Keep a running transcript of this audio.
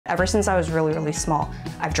Ever since I was really, really small,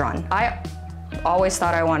 I've drawn. I always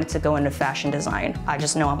thought I wanted to go into fashion design. I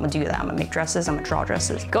just know I'm gonna do that. I'm gonna make dresses, I'm gonna draw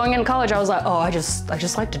dresses. Going into college, I was like, oh, I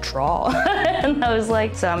just like to draw. And I was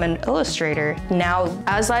like, so I'm an illustrator. Now,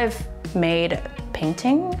 as I've made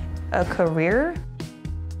painting a career,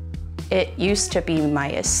 it used to be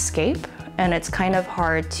my escape, and it's kind of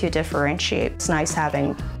hard to differentiate. It's nice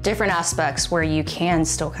having different aspects where you can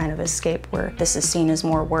still kind of escape, where this is seen as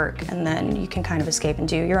more work, and then you can kind of escape and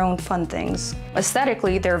do your own fun things.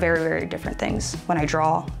 Aesthetically, they're very, very different things when I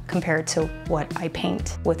draw compared to what I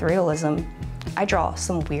paint. With realism, I draw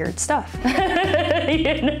some weird stuff,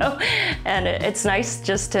 you know? And it's nice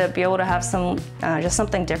just to be able to have some, just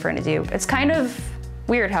something different to do. It's kind of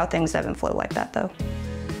weird how things ebb and flow like that, though.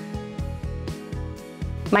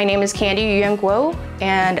 My name is Candy Yuan,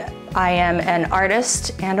 and I am an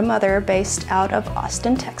artist and a mother based out of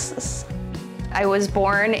Austin, Texas. I was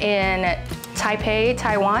born in Taipei,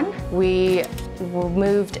 Taiwan. We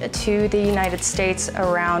moved to the United States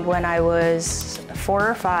around when I was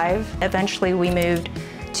 4 or 5. Eventually we moved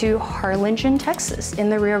to Harlingen, Texas, in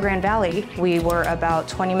the Rio Grande Valley. We were about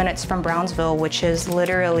 20 minutes from Brownsville, which is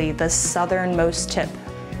literally the southernmost tip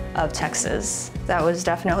of Texas. That was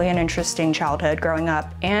definitely an interesting childhood growing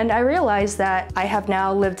up. And I realized that I have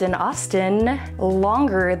now lived in Austin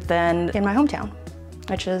longer than in my hometown,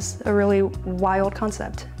 which is a really wild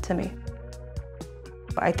concept to me.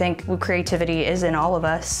 I think creativity is in all of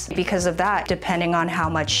us. Because of that, depending on how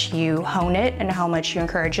much you hone it and how much you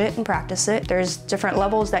encourage it and practice it, there's different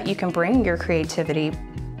levels that you can bring your creativity.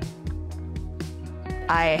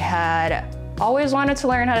 I had always wanted to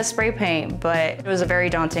learn how to spray paint, but it was a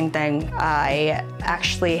very daunting thing. I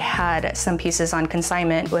actually had some pieces on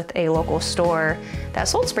consignment with a local store that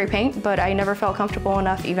sold spray paint, but I never felt comfortable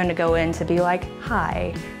enough even to go in to be like,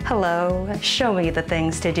 hi, hello, show me the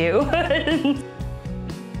things to do.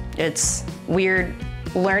 It's weird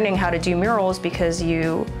learning how to do murals because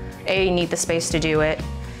you, A, need the space to do it,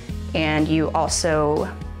 and you also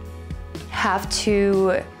have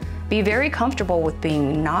to be very comfortable with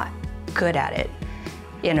being not good at it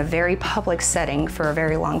in a very public setting for a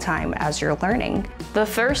very long time as you're learning. The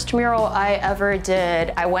first mural I ever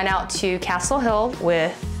did, I went out to Castle Hill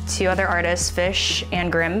with 2 other artists, Fish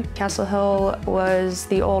and Grimm. Castle Hill was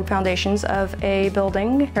the old foundations of a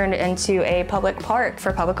building turned into a public park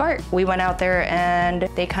for public art. We went out there and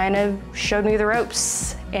they kind of showed me the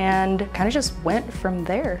ropes and kind of just went from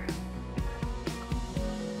there.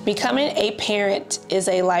 Becoming a parent is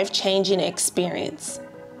a life-changing experience.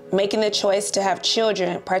 Making the choice to have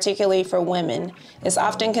children, particularly for women, is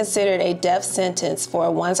often considered a death sentence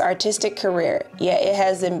for one's artistic career, yet it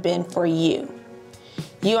hasn't been for you.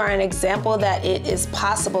 You are an example that it is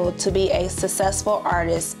possible to be a successful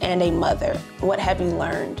artist and a mother. What have you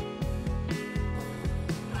learned?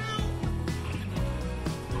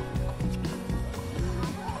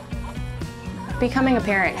 Becoming a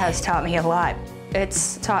parent has taught me a lot.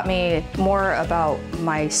 It's taught me more about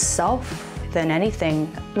myself than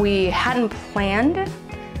anything. We hadn't planned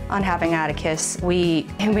on having Atticus. We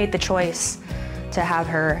made the choice to have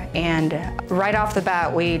her, and right off the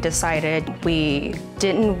bat we decided we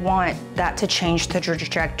didn't want that to change the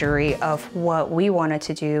trajectory of what we wanted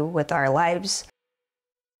to do with our lives.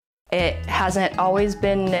 It hasn't always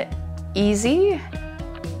been easy,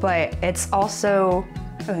 but it's also,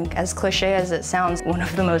 I think, as cliche as it sounds, one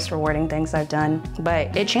of the most rewarding things I've done.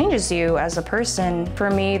 But it changes you as a person.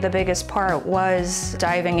 For me, the biggest part was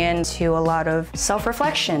diving into a lot of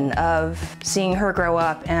self-reflection, of seeing her grow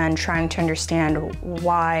up and trying to understand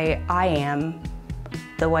why I am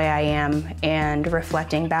the way I am, and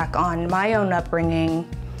reflecting back on my own upbringing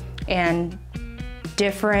and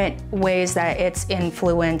different ways that it's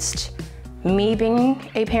influenced me being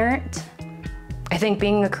a parent. I think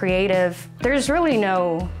being a creative, there's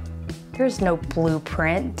no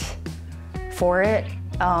blueprint for it.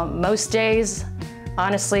 Most days,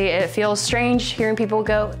 honestly, it feels strange hearing people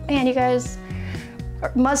go, man, you guys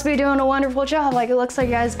must be doing a wonderful job. Like, it looks like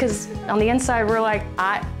you guys, because on the inside, we're like,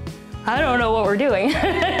 I don't know what we're doing.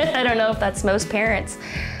 I don't know if that's most parents.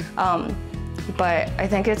 But I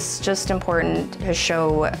think it's just important to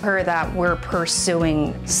show her that we're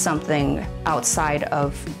pursuing something outside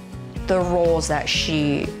of the roles that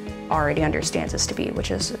she already understands us to be,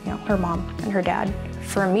 which is, you know, her mom and her dad.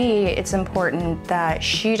 For me, it's important that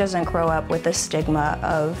she doesn't grow up with the stigma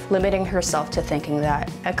of limiting herself to thinking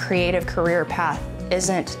that a creative career path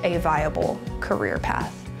isn't a viable career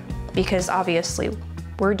path. Because obviously,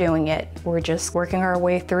 we're doing it. We're just working our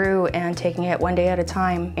way through and taking it one day at a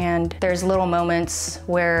time. And there's little moments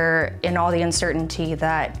where in all the uncertainty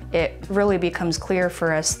that it really becomes clear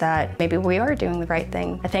for us that maybe we are doing the right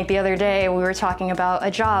thing. I think the other day we were talking about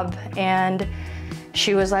a job and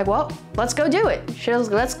she was like, well, let's go do it. She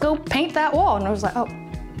was, let's go paint that wall. And I was like,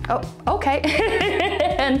 oh, okay.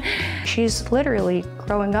 And she's literally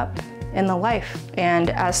growing up in the life. And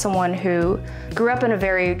as someone who grew up in a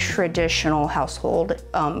very traditional household,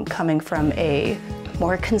 coming from a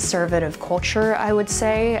more conservative culture, I would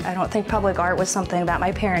say, I don't think public art was something that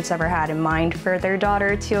my parents ever had in mind for their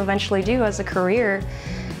daughter to eventually do as a career.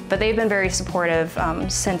 But they've been very supportive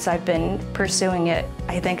since I've been pursuing it.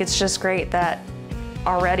 I think it's just great that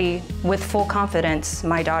already, with full confidence,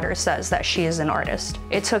 my daughter says that she is an artist.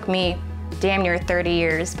 It took me damn near 30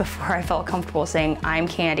 years before I felt comfortable saying I'm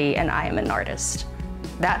Candy and I am an artist.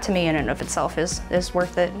 That to me in and of itself is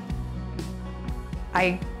worth it.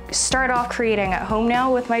 I start off creating at home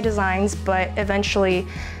now with my designs, but eventually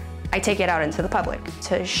I take it out into the public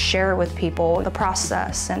to share with people the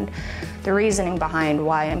process and the reasoning behind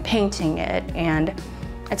why I'm painting it. And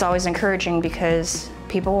it's always encouraging because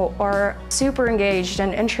people are super engaged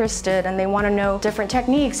and interested and they want to know different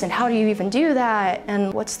techniques and how do you even do that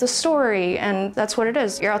and what's the story, and that's what it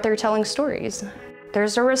is. You're out there telling stories.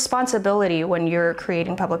 There's a responsibility when you're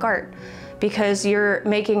creating public art because you're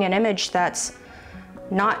making an image that's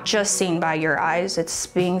not just seen by your eyes, it's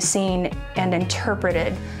being seen and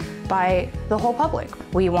interpreted by the whole public.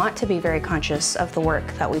 We want to be very conscious of the work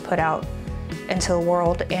that we put out into the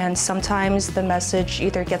world, and sometimes the message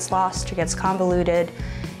either gets lost or gets convoluted,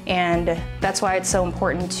 and that's why it's so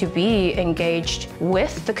important to be engaged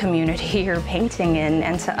with the community you're painting in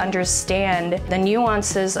and to understand the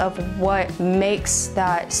nuances of what makes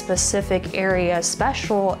that specific area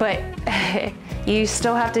special, but you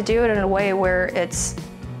still have to do it in a way where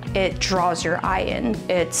it draws your eye in.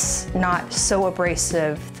 It's not so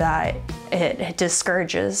abrasive that it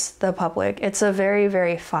discourages the public. It's a very,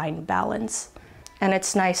 very fine balance. And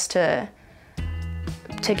it's nice to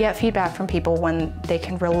get feedback from people when they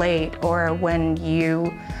can relate or when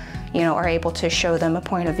you are able to show them a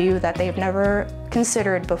point of view that they've never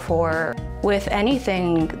considered before. With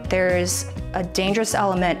anything, there's a dangerous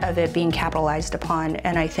element of it being capitalized upon,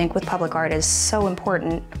 and I think with public art is so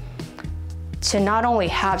important to not only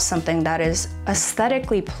have something that is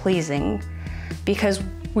aesthetically pleasing, because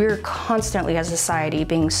we're constantly as a society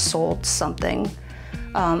being sold something,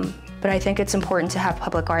 but I think it's important to have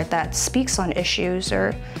public art that speaks on issues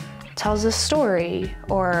or tells a story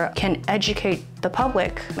or can educate the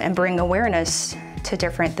public and bring awareness to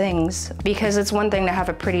different things. Because it's one thing to have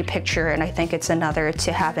a pretty picture, and I think it's another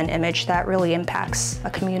to have an image that really impacts a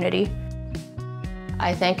community.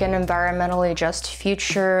 I think an environmentally just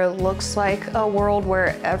future looks like a world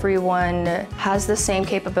where everyone has the same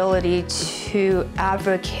capability to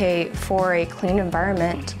advocate for a clean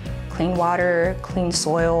environment, clean water, clean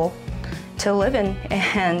soil to live in,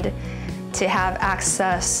 and to have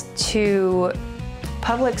access to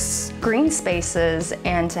public green spaces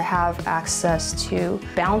and to have access to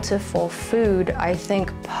bountiful food. I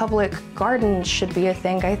think public gardens should be a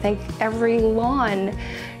thing. I think every lawn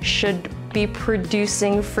should be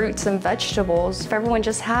producing fruits and vegetables. If everyone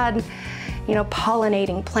just had,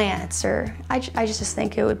 pollinating plants, or I just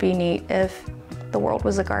think it would be neat if the world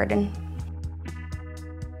was a garden.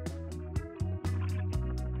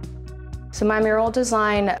 So my mural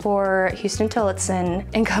design for Huston-Tillotson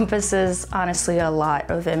encompasses, honestly, a lot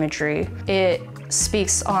of imagery. It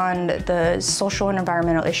speaks on the social and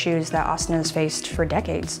environmental issues that Austin has faced for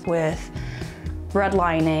decades, with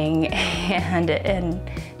redlining and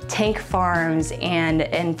tank farms and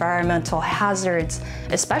environmental hazards,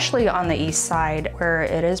 especially on the east side where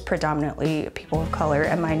it is predominantly people of color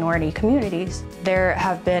and minority communities. There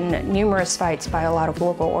have been numerous fights by a lot of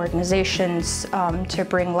local organizations to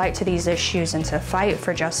bring light to these issues and to fight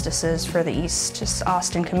for justices for the East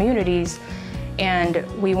Austin communities. And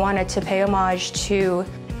we wanted to pay homage to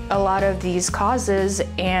a lot of these causes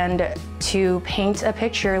and to paint a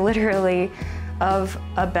picture, literally, of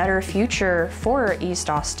a better future for East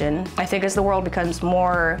Austin. I think as the world becomes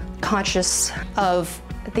more conscious of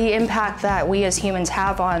the impact that we as humans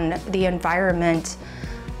have on the environment,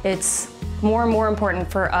 it's more and more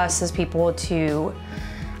important for us as people to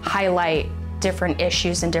highlight different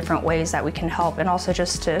issues in different ways that we can help, and also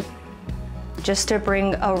just to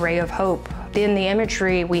bring a ray of hope. In the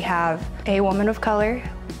imagery, we have a woman of color.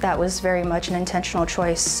 That was very much an intentional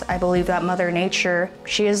choice. I believe that Mother Nature,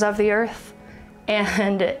 she is of the earth,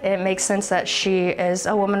 and it makes sense that she is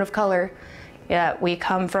a woman of color. Yeah, we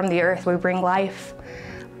come from the earth, we bring life.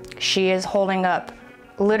 She is holding up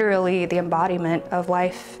literally the embodiment of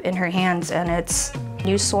life in her hands, and it's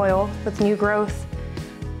new soil with new growth.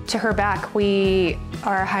 To her back, we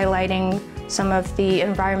are highlighting some of the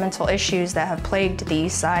environmental issues that have plagued the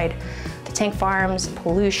east side. The tank farms,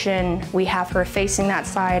 pollution. We have her facing that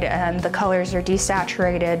side and the colors are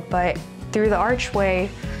desaturated, but through the archway,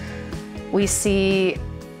 we see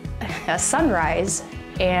a sunrise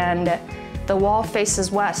and the wall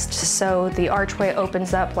faces west, so the archway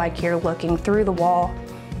opens up like you're looking through the wall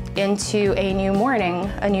into a new morning,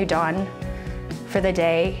 a new dawn for the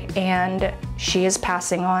day, and she is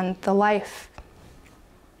passing on the life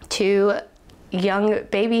to young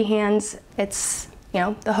baby hands. It's, you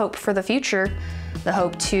know, the hope for the future, the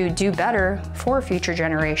hope to do better for future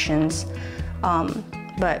generations.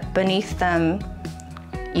 But beneath them,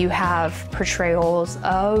 you have portrayals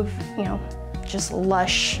of, you know, just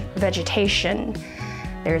lush vegetation.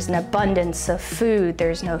 There's an abundance of food.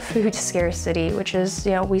 There's no food scarcity, which is,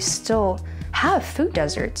 you know, we still have food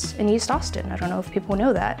deserts in East Austin. I don't know if people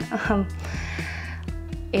know that.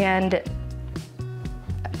 And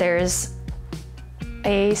there's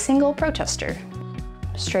a single protester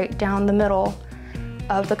straight down the middle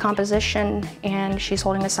of the composition, and she's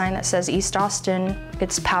holding a sign that says East Austin.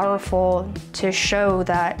 It's powerful to show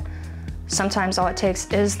that sometimes all it takes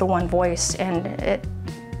is the one voice, and it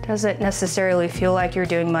doesn't necessarily feel like you're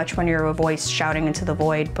doing much when you're a voice shouting into the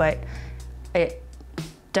void, but it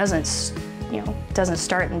doesn't, you know, doesn't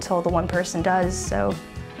start until the one person does. So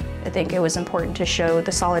I think it was important to show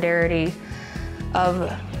the solidarity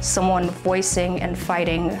of someone voicing and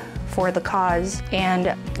fighting for the cause.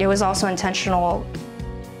 And it was also intentional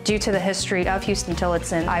due to the history of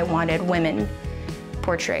Huston-Tillotson. I wanted women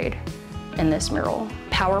portrayed in this mural.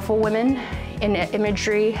 Powerful women in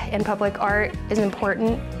imagery in public art is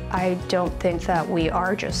important. I don't think that we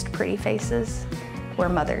are just pretty faces. We're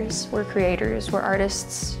mothers, we're creators, we're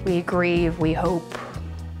artists. We grieve, we hope.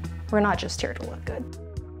 We're not just here to look good.